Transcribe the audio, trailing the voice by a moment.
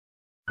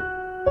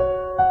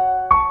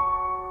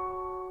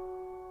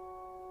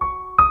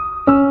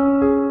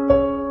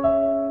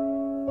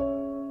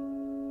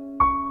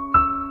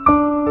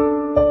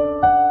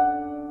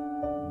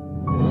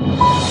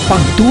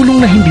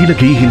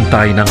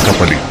naghihintay ng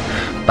kapalit.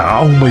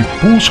 Taong may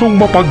pusong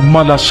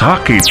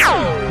mapagmalasakit,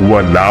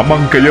 wala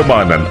mang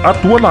kayamanan at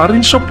wala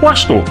rin sa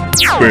pwesto.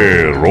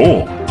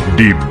 Pero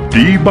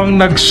dibdibang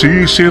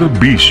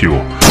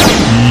nagsisirbisyo.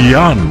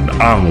 Yan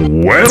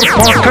ang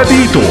Werpa Ka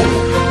Dito.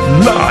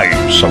 Live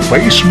sa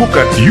Facebook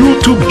at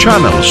YouTube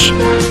channels.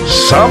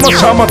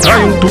 Sama-sama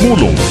tayong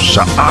tumulong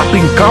sa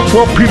ating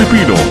kapwa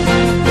Pilipino.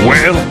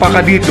 Werpa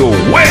Ka Dito!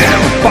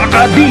 Werpa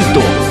Ka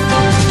Dito!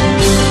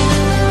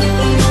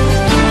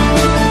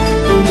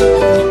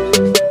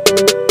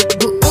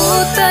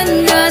 Buutan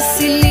nga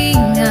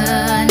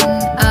silingan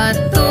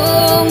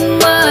atong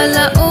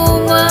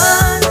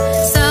malauman,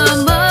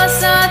 sama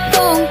sa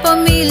atong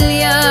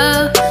pamilya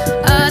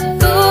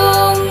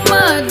atong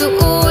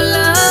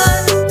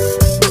maduulan.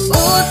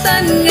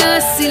 Buutan nga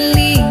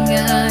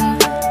silingan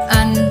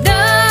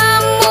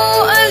andam mo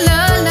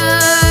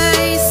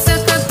alalay sa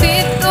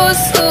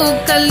kapitos o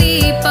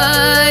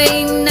kalipay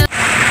na.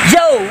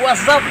 Yo!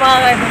 What's up mga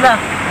kaidol?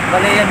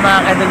 Bali yan mga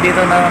kaidol,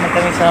 dito naman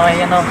kami sa may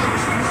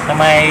sa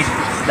may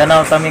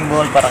Danaw Taming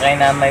Bohol para kay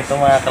nanay itong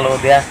mga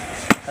kalodya.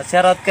 At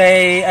shoutout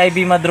kay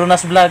IB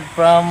Madronas Vlog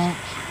from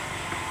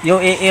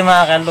UAE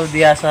mga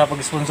kalodya sa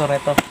pag-sponsor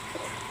nito.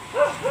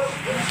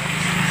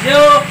 Yo!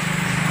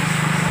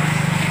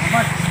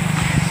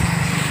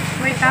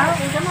 May tao,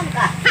 kung naman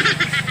ka.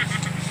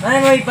 Nay,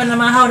 may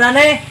panamahaw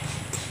nanay!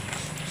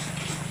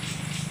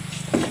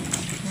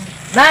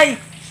 Nay!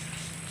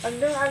 Pag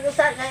doon ako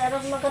sa kay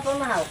aros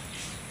magkapamahaw.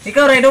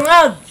 Ikaw ray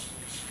dungag!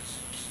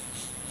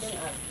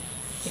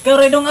 Ikaw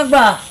ray dungag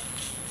ba?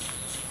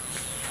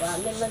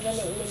 Wagin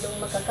magani ilong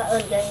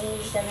makakaon kay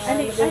kanang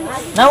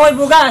magani. Naway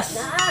bugas!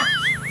 Naa.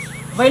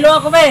 Baylo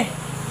ako be!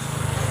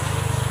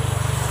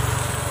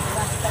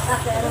 Basta ka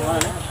kay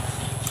aros.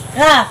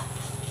 Ha?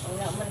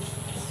 Wala man.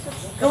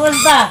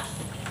 Kumusta?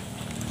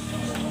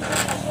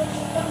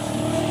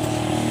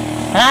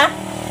 Ha?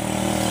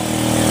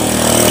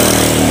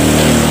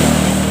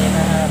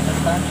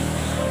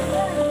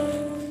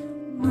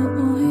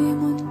 Nooy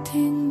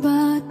munting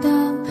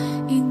batang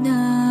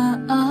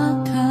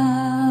inaakay,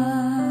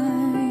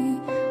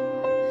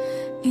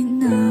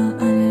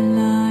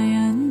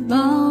 inaalalayan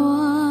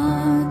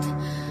bawat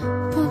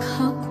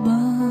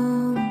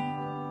paghakbang.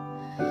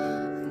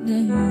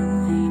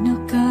 Ngayon'y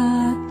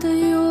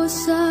nakatayo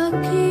sa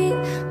aking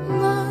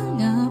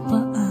mga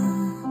paa.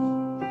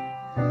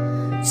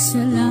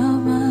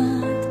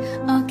 Salamat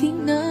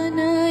aking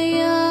nanay,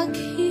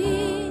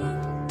 aking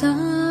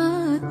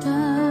tatay.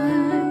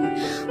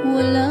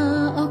 Wala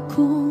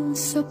akong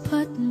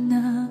sapat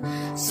na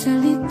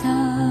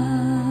salita,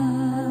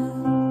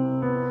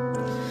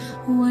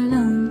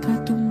 walang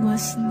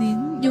katumbas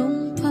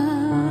ninyong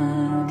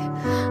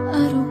pag-aruga.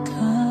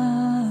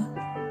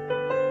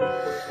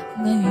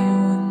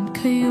 Ngayon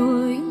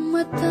kayo'y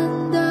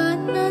matanda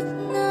na't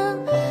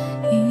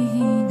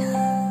nahihina.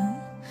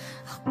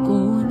 Ako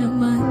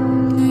naman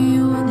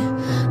ngayon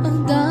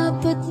ang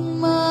dapat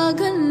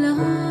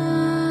mag-alaga.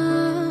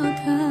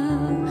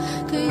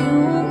 Kayo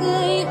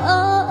nga'y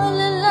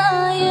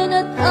aalalayan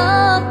at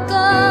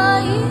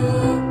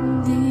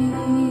akaintindi.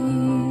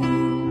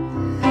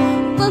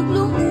 Pag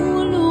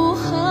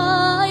lumuluha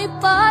ay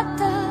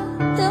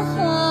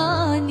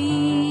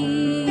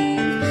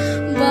patatahanin.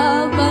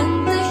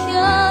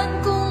 Babantayan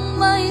kung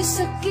may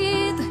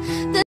sakit.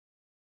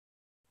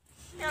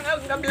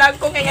 Ang vlog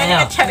ko ngayon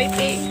Ayaw. nga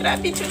charity.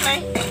 Grabe tunay.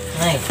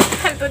 Nay,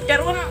 Hantod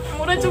karon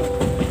mura jud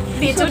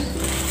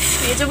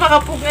medyo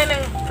makapug nga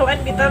ng kawan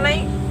bitaw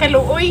nay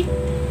kaluoy.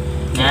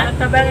 nga?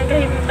 Tabangan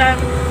kahimtang.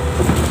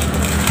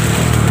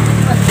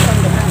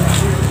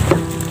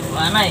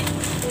 Nay.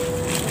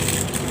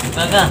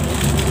 Kaga.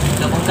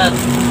 Kapungkat.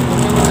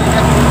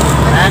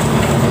 Ha?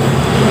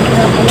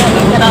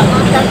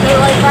 Ang kay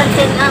way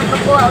pansin ang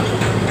pakuha.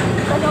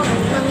 Kanong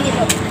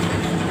nangiro.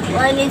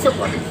 Way nin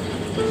support.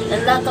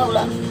 Nalakaw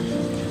lang.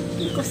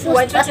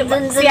 Wa jud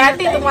si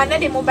ate tungwana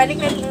di mo balik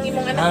na itong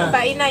imong anak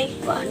babae nay.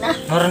 Pana.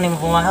 Meron mo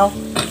pumahaw?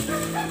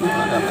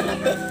 Wala man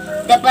ate.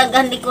 Dapat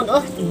gandi ko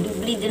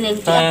dubli din yung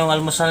Ito yung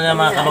almusal niya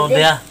mga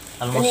kalodya.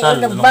 Almusal.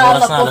 Anong ba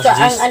oras na? ko sa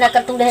ang Alas anak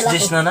katong dahil 10?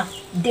 10 na na?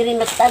 diri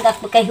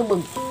magtagak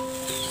magkahubog.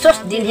 Sos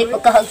dinhi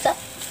pagkahagsa.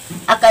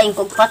 Akain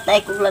kog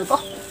patay kog lang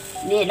ko.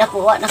 Di na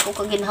ko wa na ko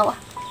kaginhawa.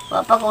 Wa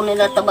pa ko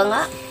nila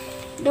tabanga.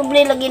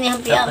 Dubli lagi ni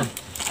hampiang.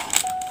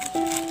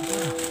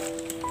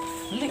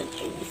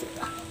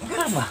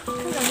 Ano ba?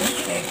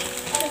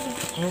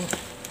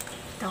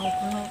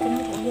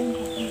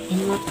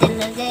 Inutin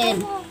na din.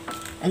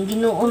 Ang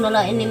Ginoo na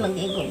lang ini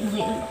mag-igo mo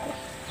yun ako.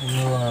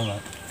 Ano nga ba?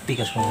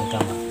 Tikas mo ng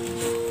kama.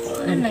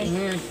 Ano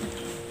yan?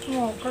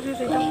 Mo kari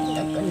rin.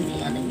 Takan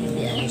niya na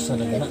bibiyay. Gusto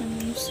na gana.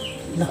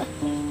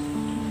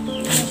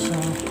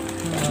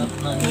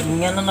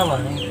 Nga na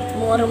naman eh.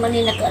 Mura man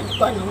ni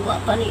nakakuan ng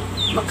pa ni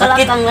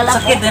makalakang nga lang.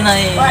 Sakit din na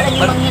eh. Wala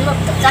lagi manghilot.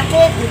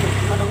 Sakit.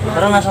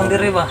 Pero nasang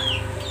diri ba?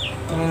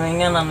 Ano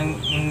nga na,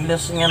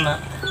 English nga na.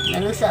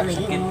 Lalo sa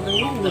lagi mo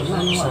rin. Di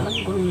man man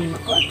kung ni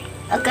makuan.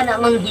 Agka na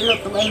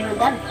manghilot ug ay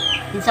nudan.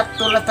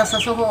 Insakto lata sa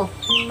suho.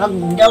 Pag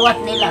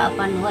dawat nila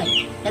apan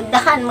way.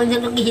 Nagdahan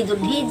maghilot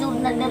hidod-hidod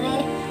na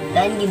dire.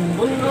 Dahil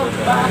gibunod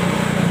pa.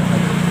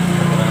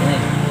 Ay.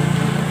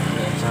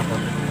 Yan,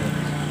 sapon.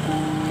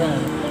 Yan,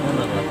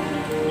 muna ba?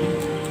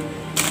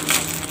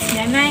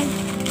 Yan, Nay.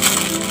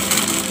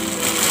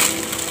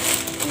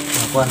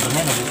 Nakuhan rin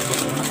yan, nabukbuk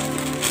na.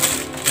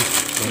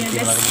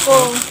 Yan, let's go.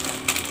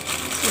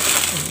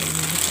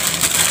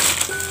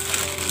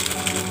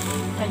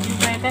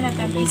 Kajubay ka na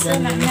tabiso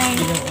na, Nay.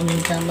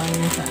 Uling tabang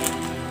na sa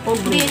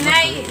Di,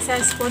 Nay,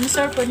 sa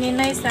sponsor po ni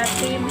Nay sa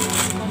team.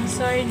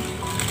 Sponsored.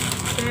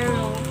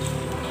 Pero,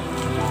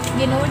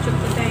 ginuudyo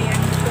po tayo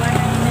ang kuha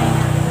na ni Nay.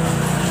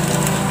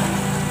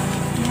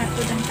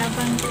 Ihatod ang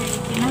tabang kay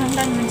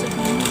kinahanglan man sa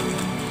kanya.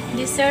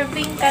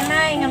 Deserving ka,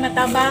 Nay, nga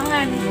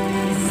matabangan.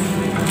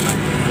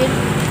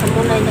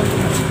 kamunay na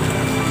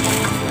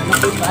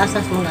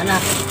makipaasas mga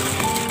anak.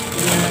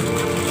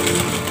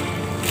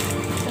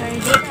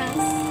 Sardinas.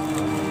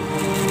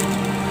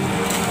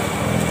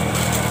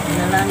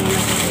 Nalangin na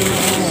sa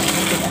Pinoy.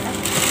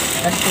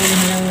 Kasi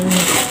lang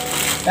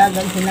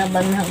dagang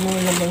sinabang na mo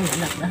labang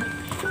anak na.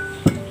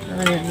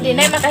 Di,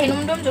 Nay,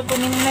 makahinumdum. Diyo po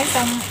ni Nay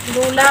sa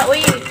lula.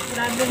 Uy,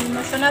 grabe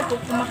mo sa na po.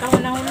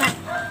 Kumakahuna-huna.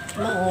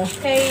 Oo.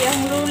 Kay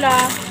ang lula,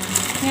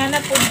 nga na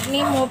po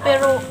nimo,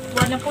 pero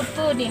wala po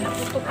to. Di na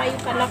po to kayo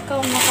kalakaw.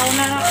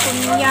 Nakauna na po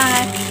niya.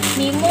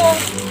 Nimo.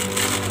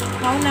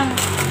 Kaunang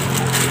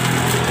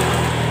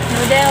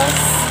noodles.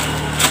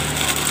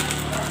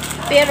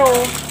 Pero,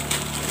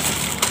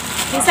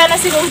 minsan na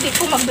siguro di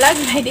ko mag-vlog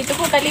na. Dito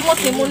ko kalimot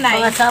ni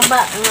Munay.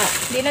 Pangasaba nga.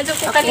 Di na dyan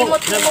ko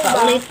kalimot ni mo ba?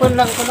 Paulipon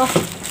lang ko no.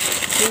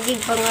 Hindi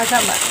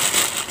pangasaba.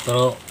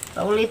 Pero,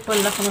 Paulipon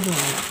lang ko no.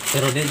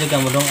 pero di juga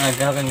mo dong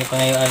agaw kang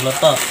ipangayo ang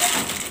loto.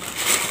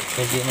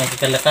 Kaya di man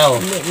kikalakaw.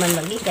 Hindi man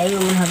lagi kayo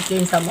man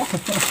hagkin sa mo.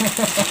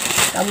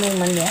 Kami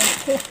man yan.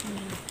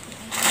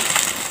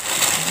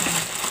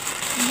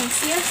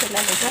 Mag-CR sila.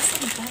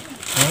 Nagasan ba?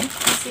 Hmm?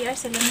 Mag-CR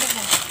sila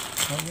lahat.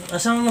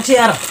 Asa mo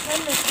mag-CR?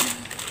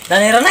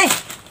 Danira na eh.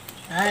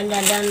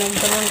 Dadanong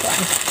ko lang ko.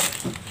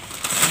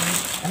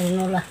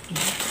 Ano lang.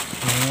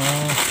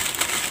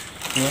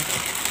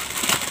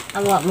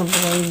 Awa mo po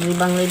yung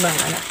libang-libang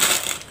anak.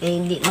 Kaya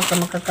hindi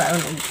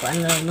makakaroon ng kuan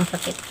na ng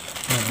sakit.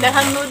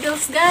 Dahang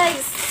noodles,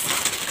 guys.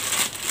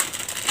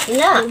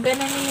 Ina! Huwag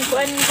na ninyo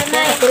kuan ka, Ina,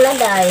 Nay. tulad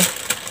ay.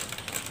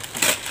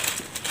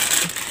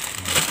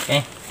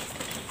 Okay.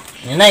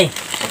 Nanay,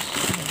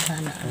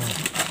 Sana.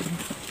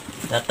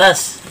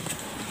 datas.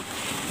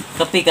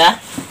 Kapi ka?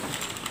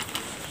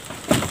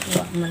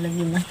 Awa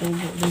malagi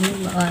masubo din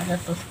yung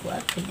makaratos ko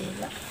at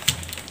pidila.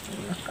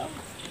 Nakaw.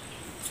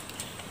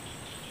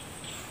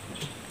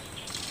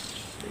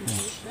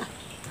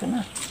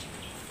 Kana.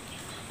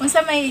 Unsa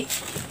may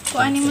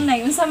kuan mo na,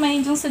 unsa may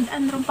yung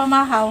sudan ron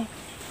pamahaw.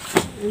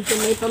 Ito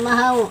may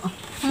pamahaw.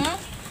 Hmm?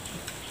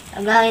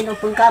 Agahin o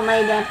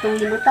pagkamay na itong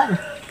gibutan.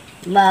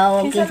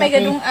 Bawag Unsa may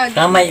gadungag.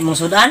 Kamay mong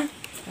sudan?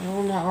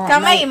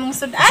 Kamay imong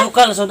sudan.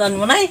 Sukal sudan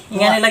mo nay.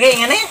 Ingani lagi,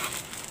 ingani.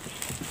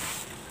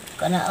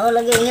 Kana o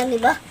lagi yan, di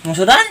ba? Mong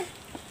sudan?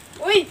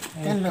 Uy,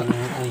 Tano.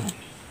 Uy.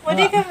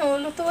 wadi ka mo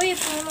lutuin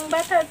imong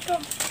bata to.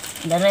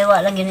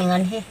 Darewa lagi ni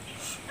nganhi.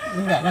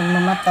 Hindi lang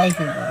mamatay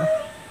siguro.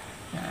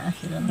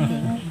 Sila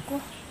magiging.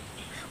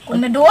 Kung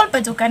naduol pa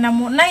jud ka na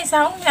mo nay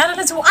saong ara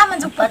na suwa man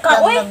jud ka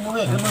Patang uy.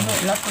 nagbuhi,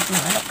 lakot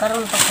ng anak.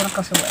 Karoon pa ko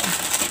kasuwa.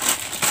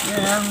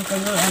 Yan ang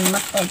kagulan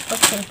matay.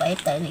 Pagsin pa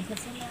itay ni ko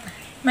sila.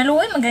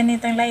 Maluoy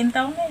maganit ang lain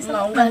taon na sa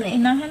Mao gani.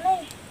 inahan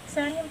ay.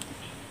 Sana.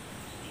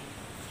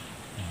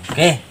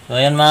 Okay, so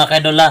ayan mga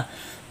kaidola.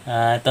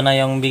 Ito na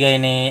yung bigay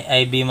ni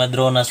IB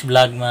Madronas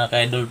vlog mga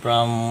kaidol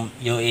from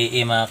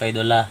UAE mga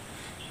kaidola.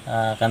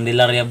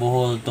 Candelaria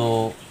Bohol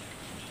to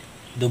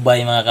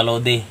Dubai mga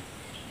kalodi.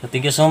 So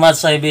thank you so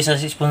much IB sa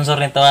sponsor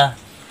nito ha.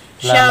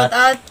 Shout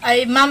out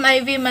ay Ma'am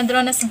Ivy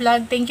Madronas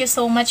Vlog. Thank you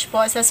so much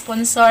po sa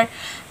sponsor.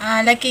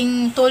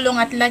 Laking tulong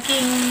at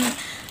laking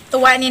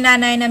tuwa ni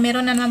nanay na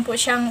meron na naman po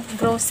siyang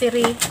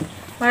grocery.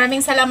 Maraming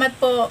salamat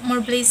po.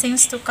 More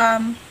blessings to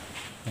come.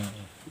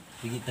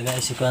 Sige,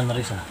 taga-isikuan na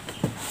rin sa.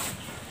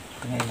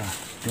 Tangay na.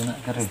 Duna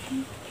ka rin.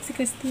 Si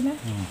Christina.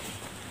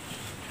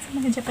 Sa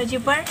mga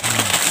Japa-Jibar.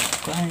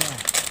 Kuhaan na.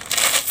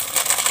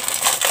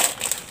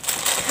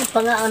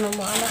 Pangaano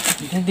mo anak.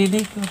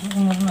 Hindi ko.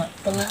 Umar na.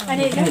 Pangaano.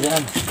 Ari ka?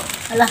 Daan.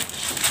 Ala.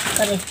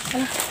 Kari.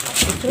 Ala.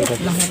 Ito.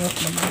 Mahirap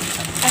naman.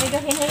 Ari ka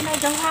hinay na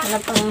dyan ha. Ala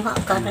pang muha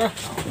ka.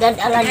 Dad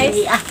ala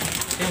dili ah.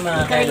 Yung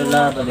mga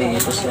kaidola, pali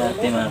ito sa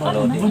ating mga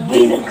kalodi.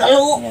 Bilang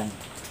kalo. Ayan.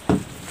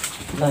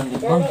 Bang.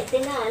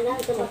 Tinala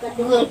ito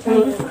makatulog.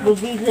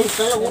 Bilang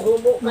kalo.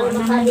 Ubo ka na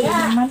makaliya.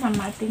 Naman ang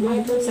mating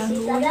mga sa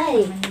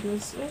luwi.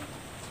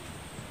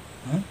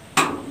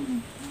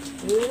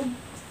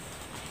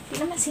 Hindi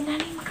naman si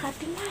nanay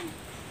makatingan.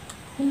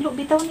 Hindi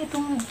bitaw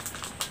nitong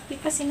di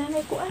pa si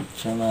nanay ko ah.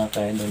 Sa mga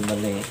kaidol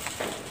bali.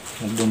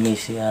 Nagdumi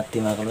si ate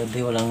mga kalodi.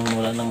 Wala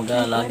nang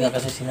mag-aalaga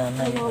kasi si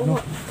nanay. Ano?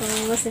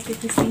 Kawawa sa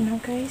Christina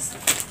guys.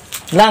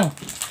 Lang!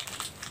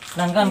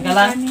 Lang kan ka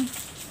lang?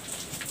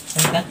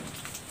 Lang ka?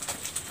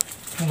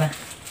 Diba?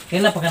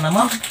 Kailan pa ka na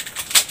mo?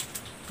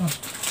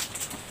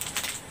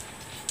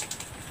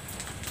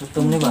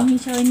 Gutom niya ba?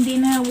 Hindi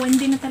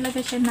na talaga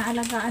siya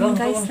naalagaan,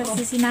 guys.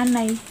 Kasi si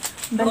nanay,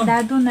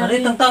 baldado na Ari,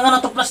 rin. tangtanga na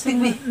to plastic,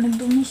 be.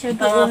 Nagdumi siya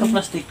Tangtanga na to doon.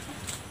 plastic.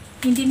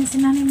 Hindi na si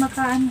nanay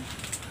makaan.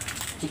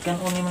 Chicken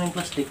uni mo yung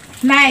plastic.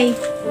 Nay,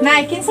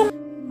 kinsa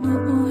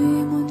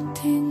Nooy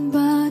munting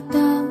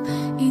batang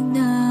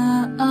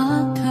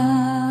inaakay,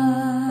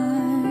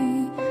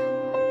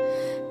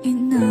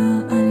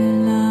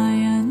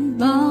 inaalalayan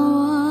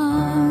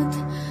bawat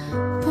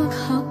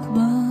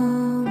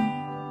paghakbang.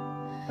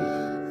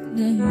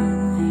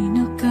 Ngayon'y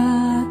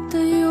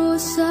nakatayo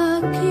sa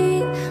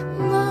aking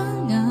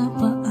mga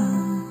paa.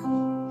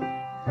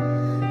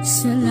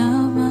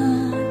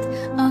 Salamat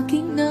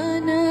aking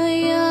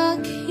nanay,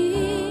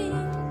 aking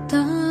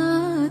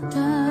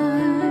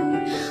tatay.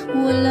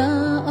 Wala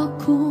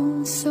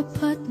akong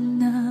sapat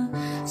na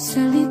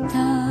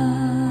salita,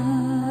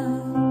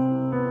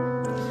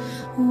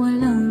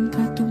 walang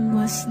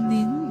katumbas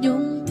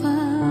ninyong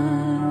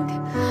pag-aruga.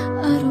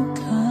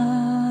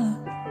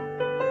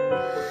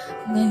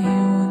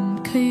 Ngayon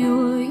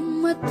kayo'y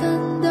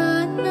matanda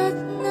na't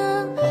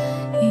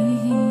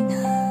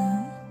nahihina.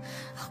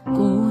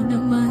 Ako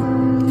naman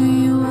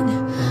ngayon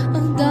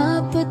ang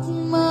dapat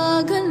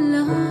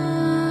mag-alaga.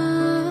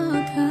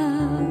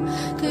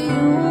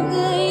 Kayo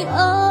nga'y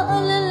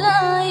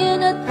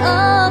aalalayan at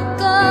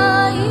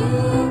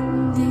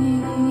akaintindi.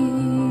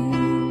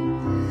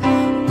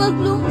 Pag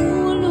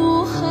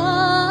lumuluha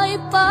ay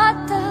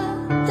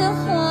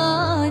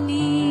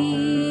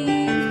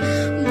patatahanin.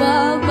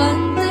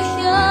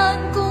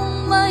 Babantayan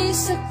kung may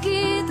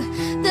sakit,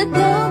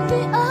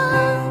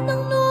 dadapian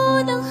ng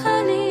nunang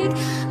halik.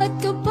 At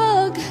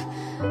kapag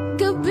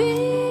gabi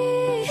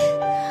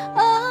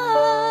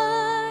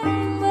ay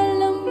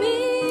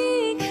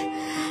malamig,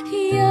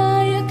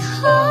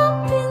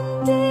 yayakapin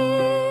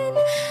din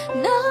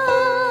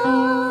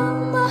ng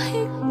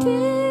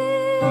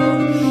mahigpit.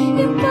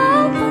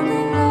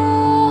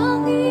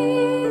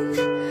 Ipapanalangin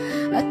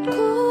at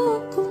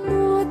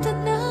kukumutan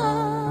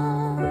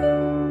ng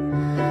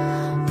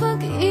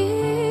pag-ibig.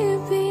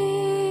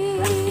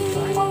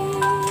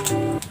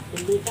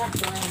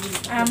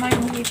 may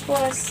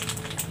hipos?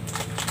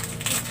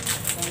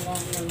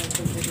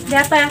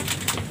 Dapa,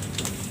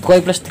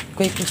 Kuhay plastic,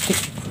 kuhay plastic.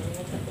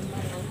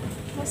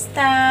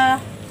 basta.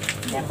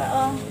 Dapa,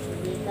 oh.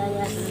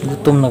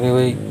 Gutom na kayo,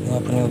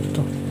 mga paniwag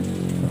ito.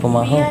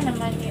 Pumahaw. Biya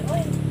naman eh.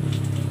 Uy,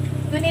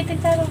 gunitin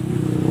taro.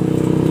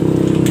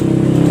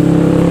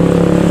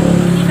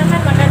 Hindi naman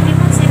maganda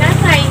mo si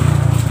nanay.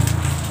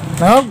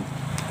 Nahog?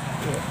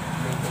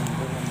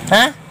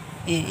 Ha?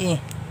 I.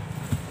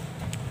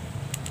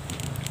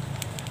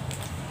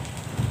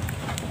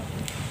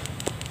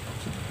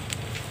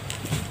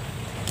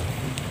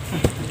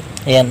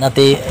 Ayan,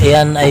 ate,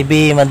 ayan,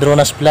 IB,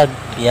 Madronas Vlog.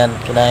 Ayan,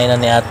 kinain na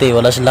ni ate.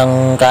 Wala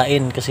silang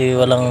kain kasi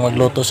walang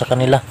magluto sa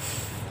kanila.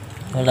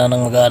 Wala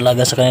nang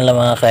mag-aalaga sa kanila,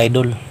 mga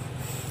ka-idol.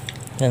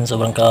 Ayan,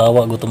 sobrang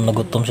kaawa. Gutom na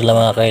gutom sila,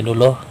 mga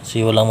ka-idol. Oh.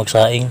 Kasi walang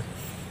magsaing.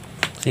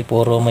 Kasi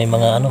puro may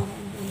mga ano.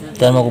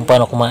 Tignan mo kung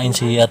paano kumain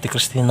si ate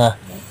Christina.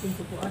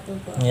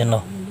 Ayan,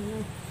 oh.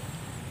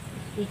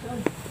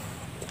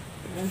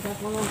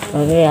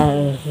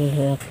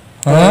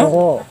 Ha?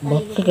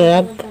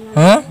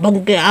 Ha?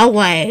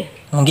 Bangkiaway.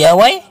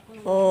 Nanggiaway?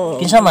 Oh,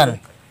 Kinsa man?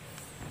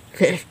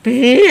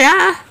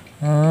 Sila.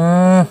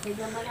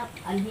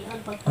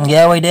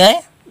 Nanggiaway di ay?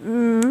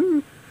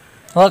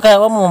 Wa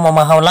mo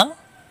mamahaw lang?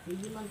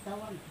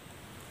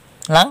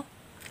 Lang?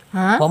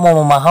 Ha? Wa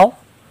mo mamahaw?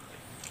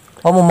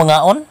 Wa mo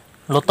mangaon?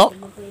 Luto?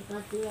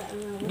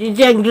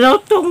 Dijang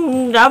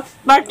lutong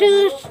dapat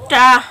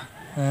sa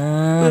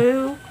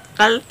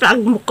kaltag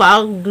mo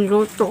ka ang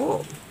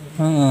luto.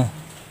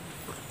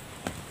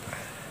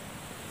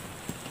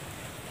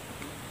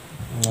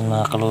 Yan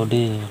mga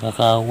kalodi,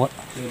 nakakaawa.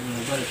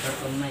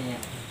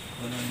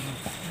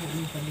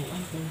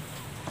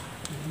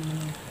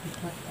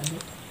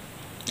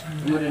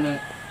 Hindi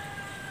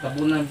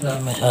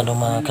masyadong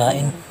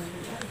makakain.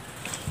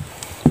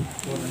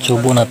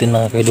 Subo natin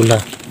mga kaidol ha.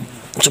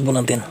 Subo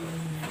natin.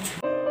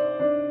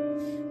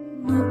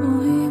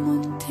 Nooy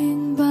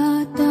munting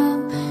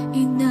batang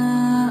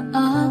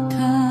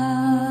inaakay,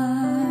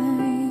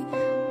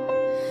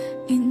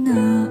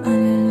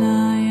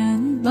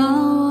 inaalalayan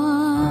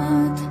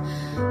bawat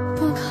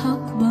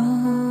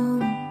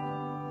paghakbang.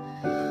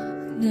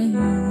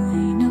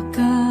 Ngayon'y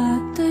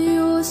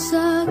nakatayo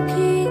sa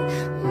aking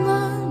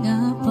mga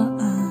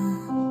paa.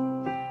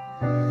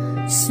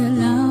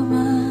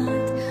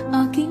 Salamat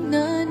aking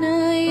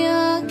nanay,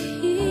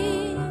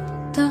 aking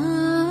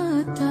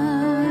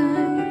tatay.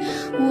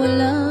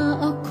 Wala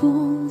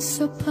akong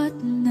sapat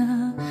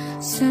na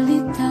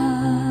salita,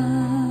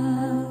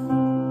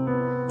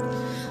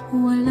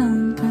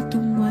 walang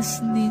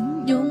katumbas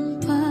ninyong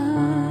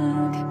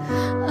pag-aruga.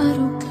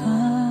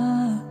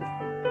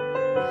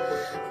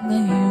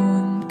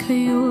 Ngayon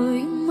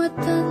kayo'y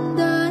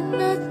matanda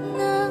na't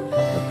na.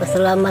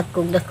 Pasalamat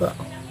kog dako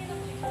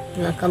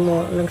nga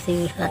kamo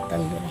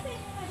nagsihatag diri.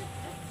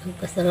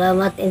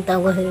 Pasalamat intang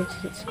ko sa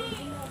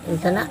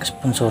na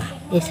Sponsor.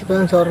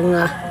 sponsor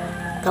nga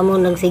kamo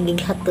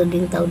nagsigig hato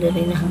din tao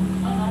diri na.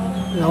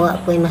 Nawa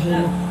ko'y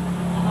mahimo.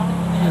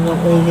 Ano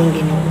ko'y yung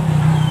Ginoo.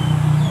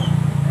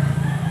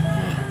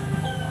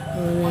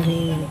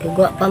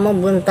 Kagwa pa mo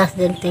buntas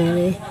din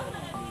tingnan.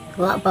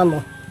 Gwa pa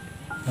mo.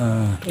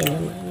 Kaya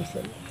naman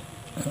isod.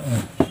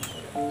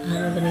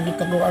 Ano ba nang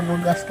kita gawa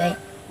bugas kay?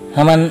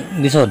 Haman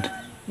lisod?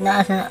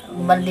 Naa sa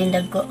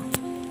baldindag ko.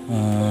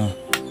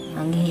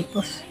 Ang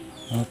hipos.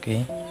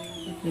 Okay.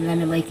 Wala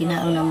na ba'y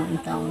kinaon na mo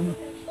ang taon.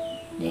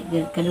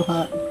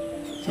 Kaduha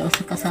sa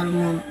usa kasal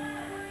mo.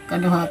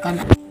 Kaduha ka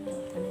na.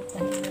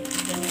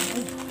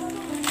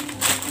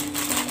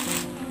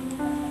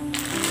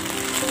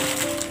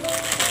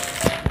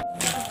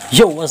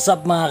 Yo, what's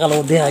up mga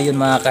kalode?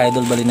 Ayun mga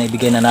ka-idol, bali na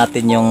ibigay na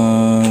natin yung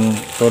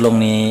tulong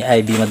ni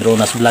IB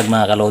Madronas Vlog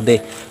mga kalode.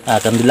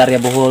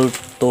 Candelaria Bohol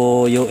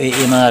to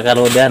UAE mga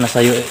kalode. Nasa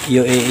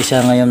UAE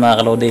siya ngayon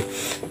mga kalode.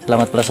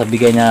 Salamat pala sa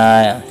bigay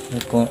niya.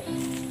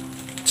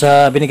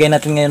 Sa binigay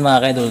natin ngayon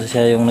mga ka-idol,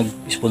 siya yung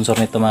nag-sponsor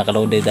nito mga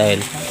kalode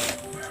dahil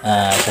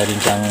isa din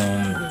siyang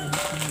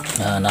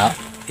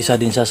isa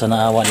din siya sa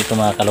naawa nito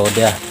mga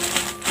kalode.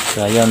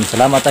 So ayun,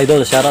 salamat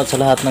idol, shoutout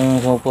sa lahat ng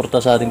sumuporta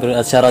sa ating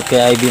at shoutout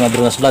kay IB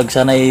Madronas Vlog.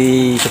 Sana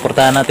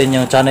i-suportahan natin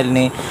yung channel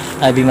ni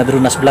IB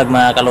Madronas Vlog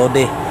mga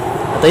kalode.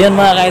 At ayun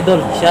mga ka-idol,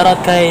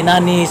 shoutout kay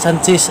Nani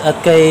Sanchez at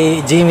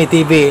kay Jimmy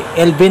TV,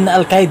 Elvin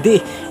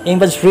Alcaide,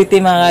 Ingbad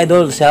Pretty mga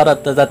ka-idol.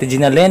 Shoutout at Ate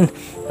Ginalen,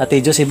 Ate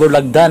Josie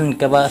Burlagdan,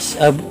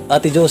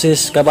 Ate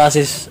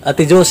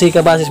Josie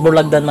Cabasis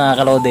Burlagdan mga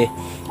kalode.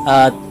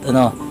 At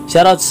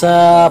shoutout sa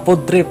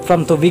food trip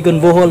from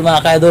Tubigon Bohol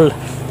mga ka-idol.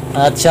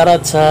 At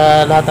shoutout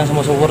sa lahat ng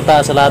sumusuporta,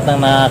 sa lahat ng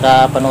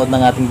nakakapanood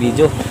ng ating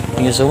video.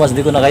 Thank you so much.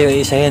 Hindi ko na kayo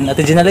iisahin.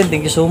 Ate Ginalyn,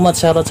 thank you so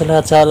much. Shoutout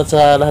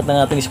sa lahat ng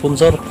ating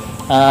sponsor.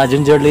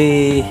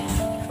 Gingerly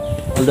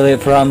all the way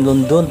from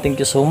London.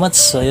 Thank you so much.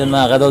 So ayun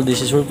mga kadol,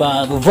 this is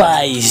Rulpa.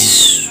 Bye!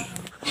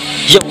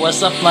 Yo,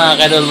 what's up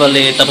mga kadol?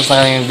 Bali, tapos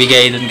na kami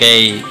bigay dun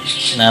kay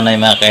nanay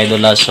mga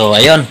kadol. So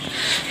ayun.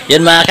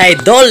 Yan mga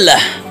kadol.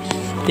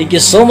 Thank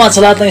you so much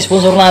sa lahat ng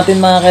sponsor natin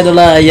mga kadol.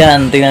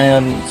 Ayan, tingnan nyo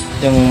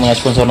yung mga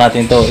sponsor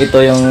natin to.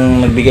 Ito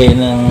yung nagbigay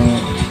ng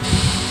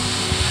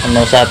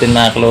sa atin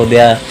mga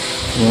Claudia,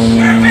 yung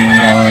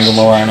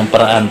gumawa ng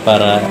paraan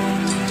para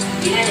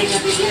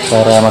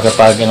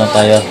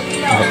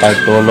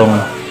makapagtulong.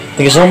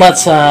 Thank you so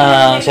much.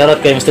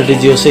 Shoutout kay Mr.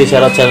 DJC,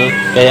 shoutout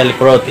kay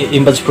Aliprot,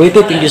 Imbad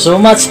Pretty, thank you so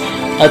much.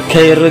 At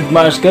kay Red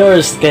Mars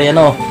Girls, kay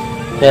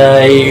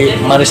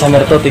Marisa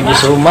Merto, thank you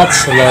so much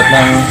sa lahat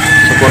ng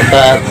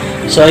suporta.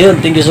 So ayun,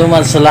 thank you so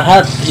much sa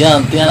lahat.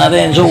 Yan, tingnan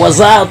natin. So what's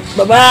up?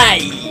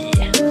 Bye-bye!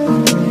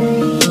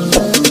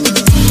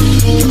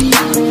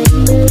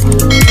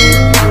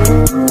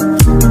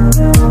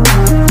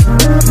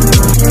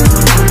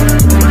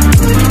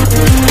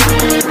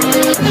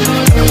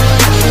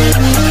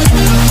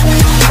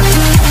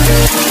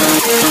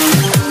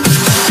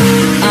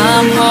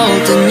 I'm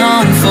holding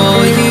on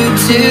for you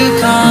to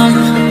come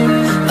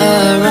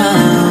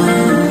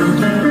around.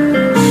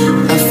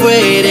 I've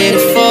waited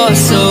for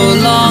so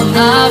long,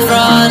 I've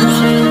run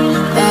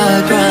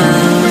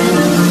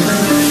aground.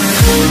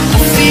 I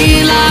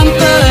feel I'm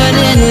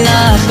burning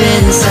up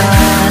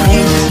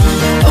inside.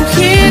 Oh,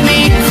 hear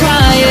me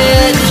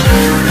crying.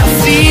 I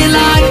feel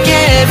like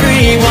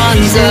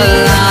everyone's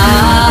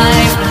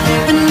alive,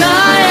 and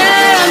I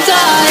am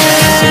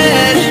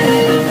dying.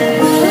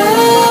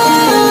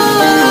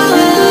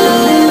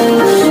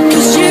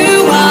 'Cause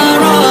you are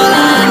all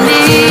I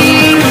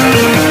need.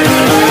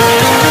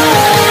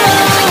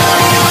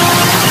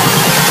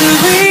 The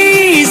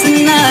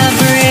reason I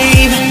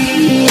breathe.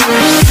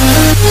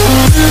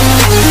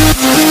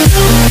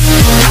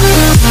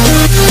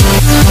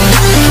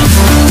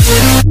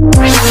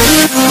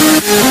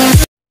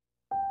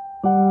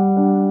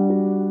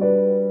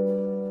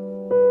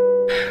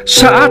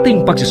 Sa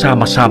ating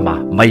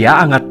pagsasama-sama,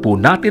 mayaangat po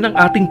natin ang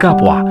ating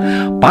kapwa.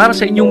 Para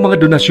sa inyong mga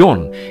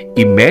donasyon,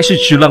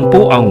 i-message nyo lang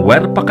po ang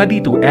Werpa Ka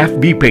Dito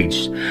FB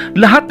page.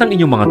 Lahat ng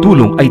inyong mga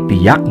tulong ay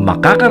tiyak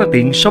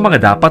makakarating sa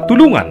mga dapat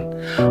tulungan.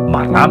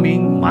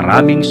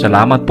 Maraming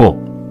salamat po.